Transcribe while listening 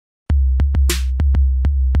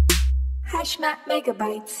Hashmap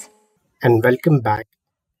Megabytes. And welcome back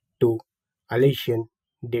to Alation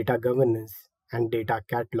Data Governance and Data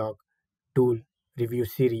Catalog Tool Review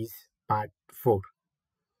Series Part 4.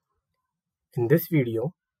 In this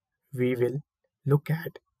video, we will look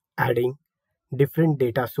at adding different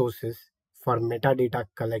data sources for metadata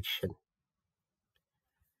collection.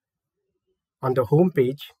 On the home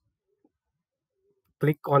page,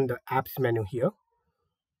 click on the Apps menu here,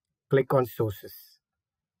 click on Sources.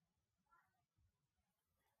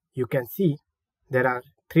 You can see there are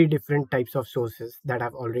three different types of sources that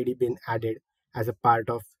have already been added as a part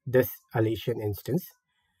of this Alation instance.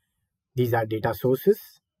 These are data sources,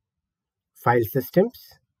 file systems,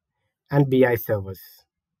 and BI servers.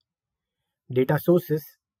 Data sources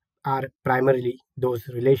are primarily those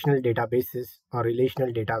relational databases or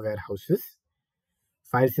relational data warehouses.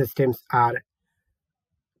 File systems are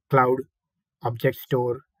cloud object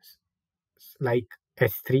stores like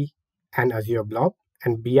S3 and Azure Blob,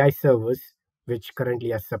 and BI servers, which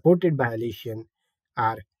currently are supported by Alation,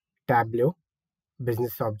 are Tableau,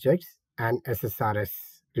 Business Objects, and SSRS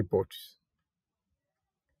reports.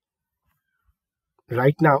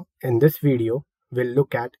 Right now, in this video, we'll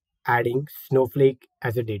look at adding Snowflake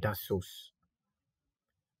as a data source.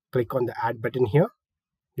 Click on the Add button here.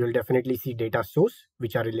 You'll definitely see data source,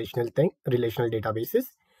 which are relational databases.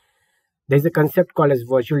 There's a concept called as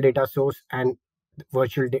virtual data source and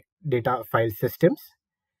virtual data file systems.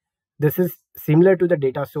 This is similar to the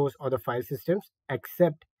data source or the file systems,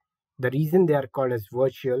 except the reason they are called as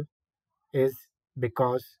virtual is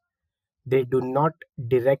because they do not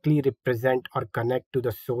directly represent or connect to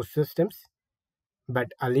the source systems,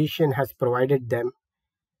 but Alation has provided them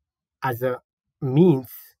as a means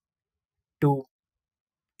to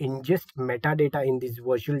ingest metadata in these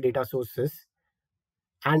virtual data sources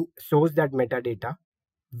and source that metadata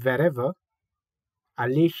wherever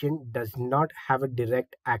Alation does not have a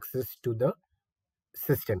direct access to the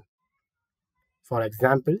system. For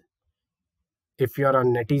example, if you are on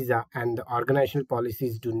Netezza and the organizational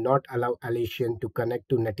policies do not allow Alation to connect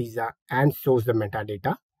to Netezza and source the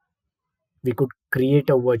metadata, we could create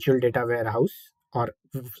a virtual data warehouse or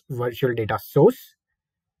virtual data source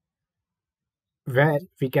where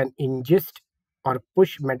we can ingest or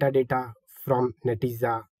push metadata from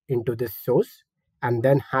Netezza into this source and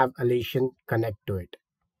then have Alation connect to it.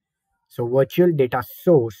 So virtual data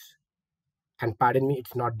source, and pardon me,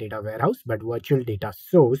 it's not data warehouse, but virtual data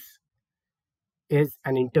source is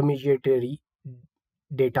an intermediary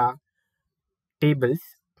data tables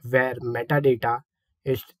where metadata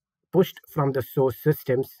is pushed from the source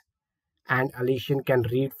systems and Alation can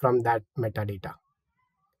read from that metadata.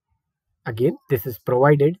 Again, this is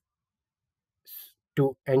provided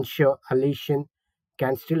to ensure Alation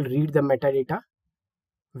can still read the metadata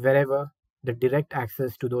wherever the direct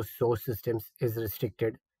access to those source systems is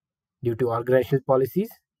restricted due to organizational policies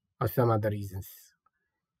or some other reasons.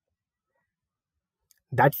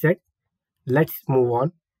 That said, let's move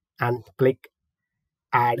on and click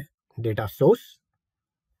Add Data Source.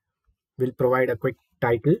 We'll provide a quick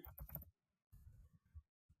title,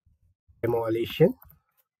 Demo Alation.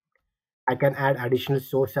 I can add additional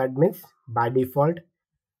source admins. By default,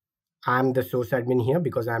 I'm the source admin here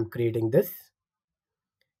because I'm creating this.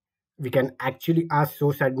 We can actually ask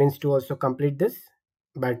source admins to also complete this,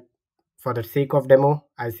 but for the sake of demo,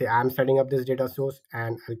 I'll say I'm setting up this data source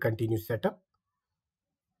and I'll continue setup.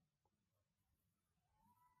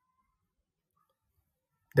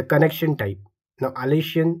 The connection type. Now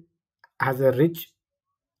Alation has a rich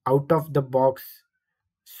out-of-the-box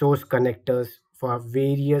source connectors for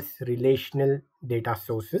various relational data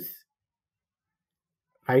sources,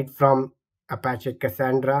 right from Apache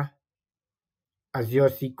Cassandra, Azure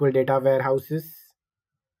SQL data warehouses,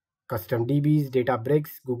 custom DBs,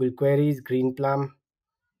 Databricks, Google Queries, Greenplum,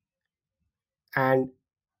 and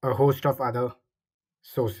a host of other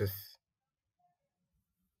sources.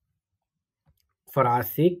 For our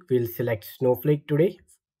sake, we'll select Snowflake today.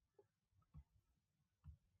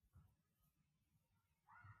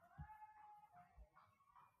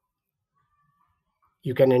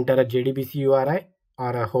 You can enter a JDBC URI or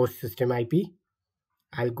a host system IP.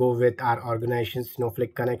 I'll go with our organization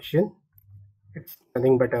Snowflake connection. It's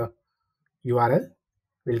nothing but a URL.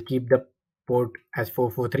 We'll keep the port as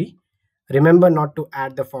 443. Remember not to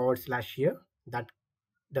add the / here. That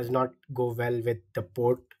does not go well with the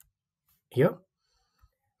port here.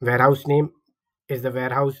 Warehouse name is the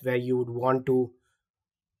warehouse where you would want to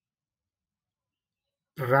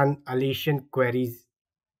run Alation queries.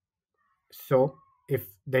 So if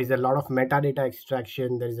there's a lot of metadata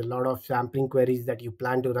extraction, there is a lot of sampling queries that you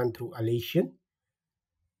plan to run through Alation,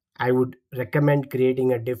 I would recommend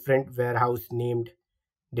creating a different warehouse named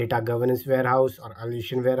Data Governance Warehouse or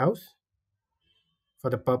Alation Warehouse.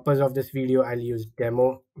 For the purpose of this video, I'll use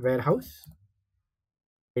Demo Warehouse.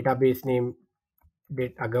 Database name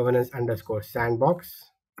Data Governance underscore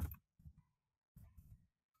Sandbox.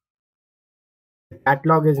 The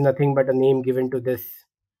catalog is nothing but a name given to this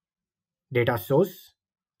data source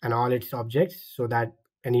and all its objects, so that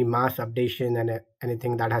any mass updation and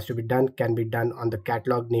anything that has to be done can be done on the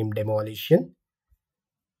catalog named Demolition.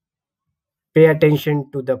 Pay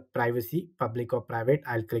attention to the privacy, public or private.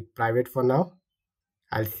 I'll click private for now.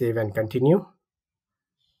 I'll save and continue.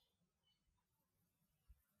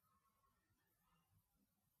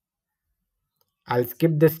 I'll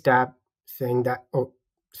skip this tab saying that, oh,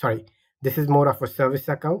 sorry, this is more of a service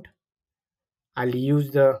account. I'll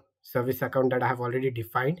use the service account that I have already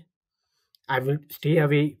defined. I will stay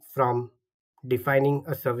away from defining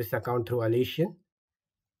a service account through Alation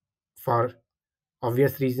for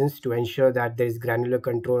obvious reasons, to ensure that there is granular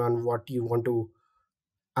control on what you want to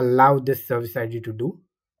allow this service ID to do.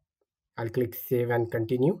 I'll click save and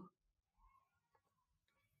continue.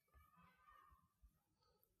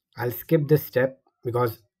 I'll skip this step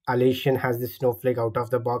because Alation has this Snowflake out of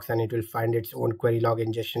the box and it will find its own query log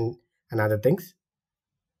ingestion and other things.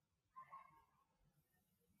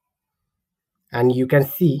 And you can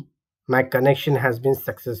see my connection has been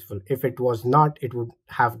successful. If it was not, it would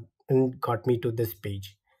have got me to this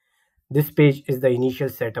page. This page is the initial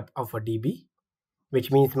setup of a DB, which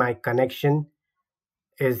means my connection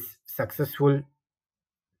is successful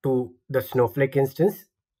to the Snowflake instance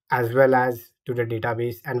as well as to the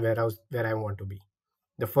database and warehouse where I want to be.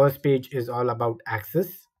 The first page is all about access.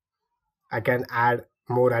 I can add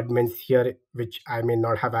more admins here, which I may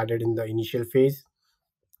not have added in the initial phase.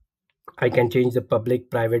 I can change the public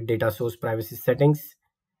private data source privacy settings.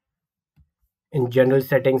 In general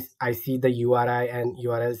settings, I see the URI and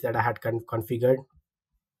URLs that I had configured,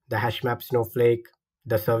 the Hashmap Snowflake,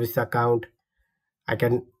 the service account.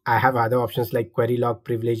 I have other options like query log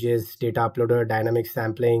privileges, data uploader, dynamic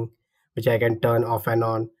sampling, which I can turn off and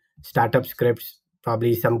on, startup scripts,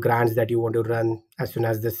 probably some grants that you want to run as soon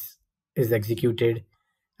as this is executed,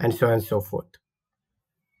 and so on and so forth.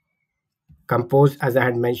 Compose, as I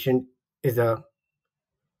had mentioned, is a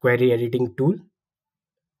query editing tool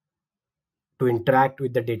to interact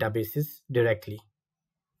with the databases directly.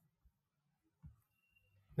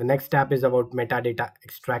 The next tab is about metadata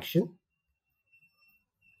extraction.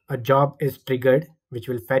 A job is triggered, which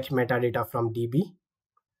will fetch metadata from DB.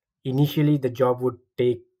 Initially, the job would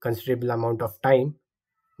take considerable amount of time,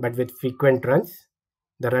 but with frequent runs,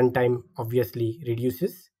 the runtime obviously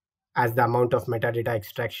reduces as the amount of metadata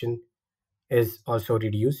extraction is also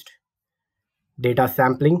reduced. Data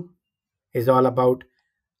sampling is all about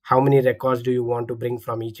how many records do you want to bring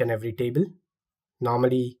from each and every table.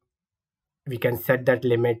 Normally, we can set that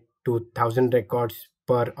limit to 1000 records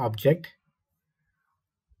per object.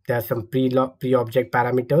 There are some pre-object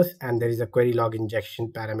parameters and there is a query log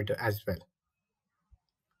injection parameter as well.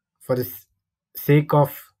 For the sake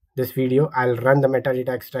of this video, I'll run the metadata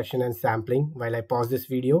extraction and sampling while I pause this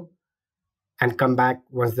video and come back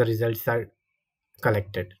once the results are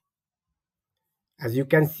collected. As you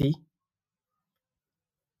can see,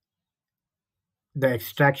 the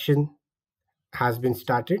extraction has been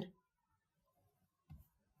started.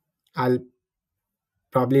 I'll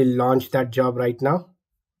probably launch that job right now.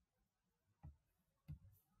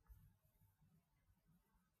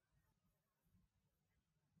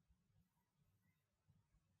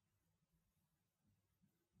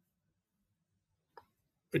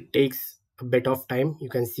 It takes a bit of time. You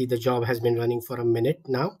can see the job has been running for a minute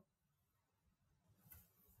now.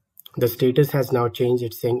 The status has now changed.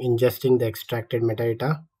 It's saying ingesting the extracted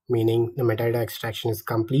metadata, meaning the metadata extraction is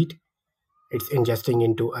complete. It's ingesting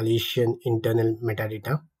into Alation internal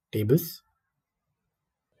metadata tables.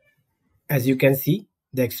 As you can see,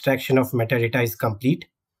 the extraction of metadata is complete.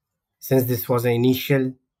 Since this was an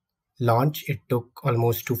initial launch, it took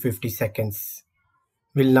almost 250 seconds.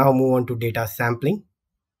 We'll now move on to data sampling.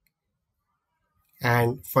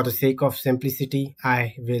 And for the sake of simplicity,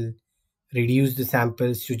 I will reduce the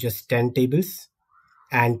samples to just 10 tables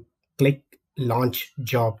and click launch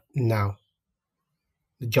job now.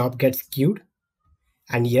 The job gets queued.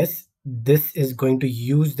 And yes, this is going to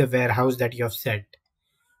use the warehouse that you have set.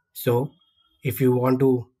 So if you want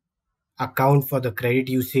to account for the credit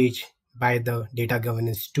usage by the data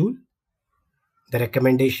governance tool, the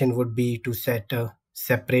recommendation would be to set a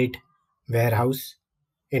separate warehouse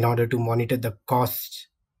in order to monitor the costs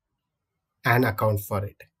and account for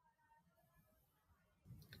it.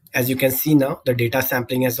 As you can see now, the data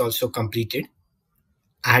sampling has also completed.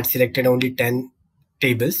 I had selected only 10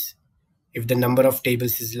 tables. If the number of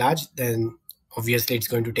tables is large, then obviously it's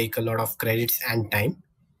going to take a lot of credits and time.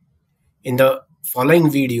 In the following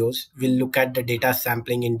videos, we'll look at the data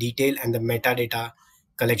sampling in detail and the metadata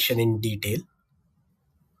collection in detail.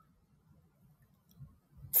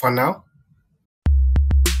 For now,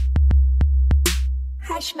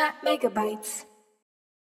 Hashmap Megabytes.